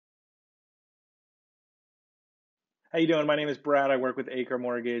How you doing? My name is Brad. I work with Acre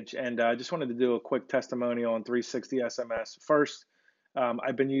Mortgage, and I just wanted to do a quick testimonial on 360 SMS. First,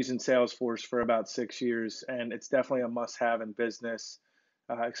 I've been using Salesforce for about 6 years, and it's definitely a must-have in business,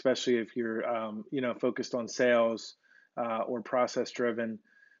 especially if you're, focused on sales or process-driven.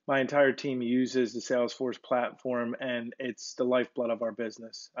 My entire team uses the Salesforce platform, and it's the lifeblood of our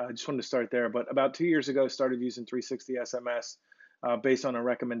business. I just wanted to start there. But about 2 years ago, started using 360 SMS based on a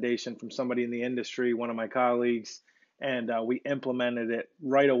recommendation from somebody in the industry, one of my colleagues, and we implemented it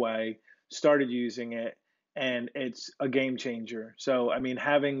right away, started using it, and it's a game changer. So, I mean,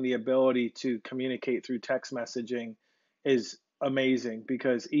 having the ability to communicate through text messaging is amazing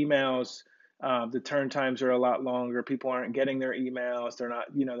because emails, the turn times are a lot longer. People aren't getting their emails. They're not,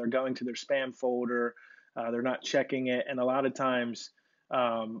 they're going to their spam folder. They're not checking it. And a lot of times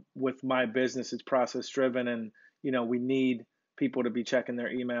with my business, it's process driven, and, we need people to be checking their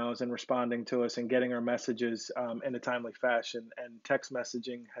emails and responding to us and getting our messages in a timely fashion. And text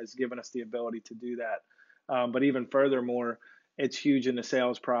messaging has given us the ability to do that. But even furthermore, it's huge in the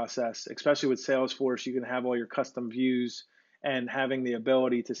sales process, especially with Salesforce. You can have all your custom views, and having the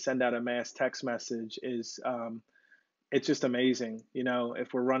ability to send out a mass text message is it's just amazing.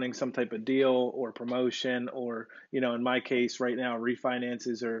 If we're running some type of deal or promotion, or in my case right now,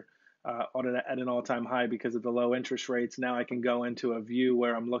 refinances are at an all-time high because of the low interest rates. Now I can go into a view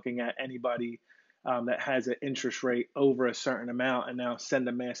where I'm looking at anybody that has an interest rate over a certain amount, and now send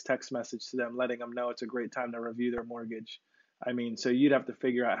a mass text message to them, letting them know it's a great time to review their mortgage. I mean, so you'd have to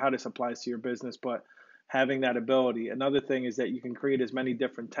figure out how this applies to your business, but having that ability. Another thing is that you can create as many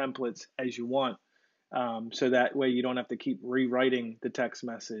different templates as you want. So that way you don't have to keep rewriting the text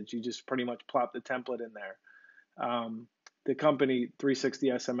message. You just pretty much plop the template in there. The company 360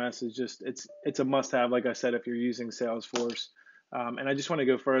 SMS is just it's a must have, like I said, if you're using Salesforce. And I just want to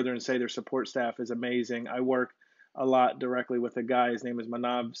go further and say their support staff is amazing. I work a lot directly with a guy. His name is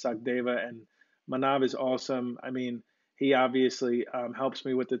Manav Sakdeva, and Manav is awesome. I mean, he obviously helps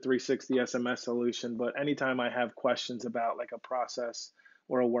me with the 360 SMS solution, but anytime I have questions about like a process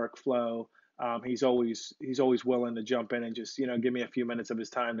or a workflow, he's always willing to jump in and just give me a few minutes of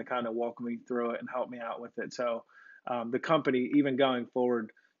his time to kind of walk me through it and help me out with it. So the company, even going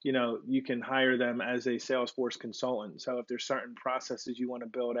forward, you can hire them as a Salesforce consultant. So if there's certain processes you want to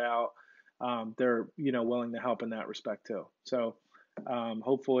build out, they're willing to help in that respect too. So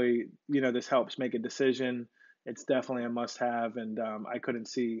hopefully this helps make a decision. It's definitely a must-have, and I couldn't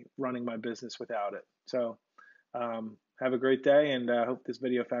see running my business without it. So have a great day, and hope this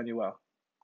video found you well.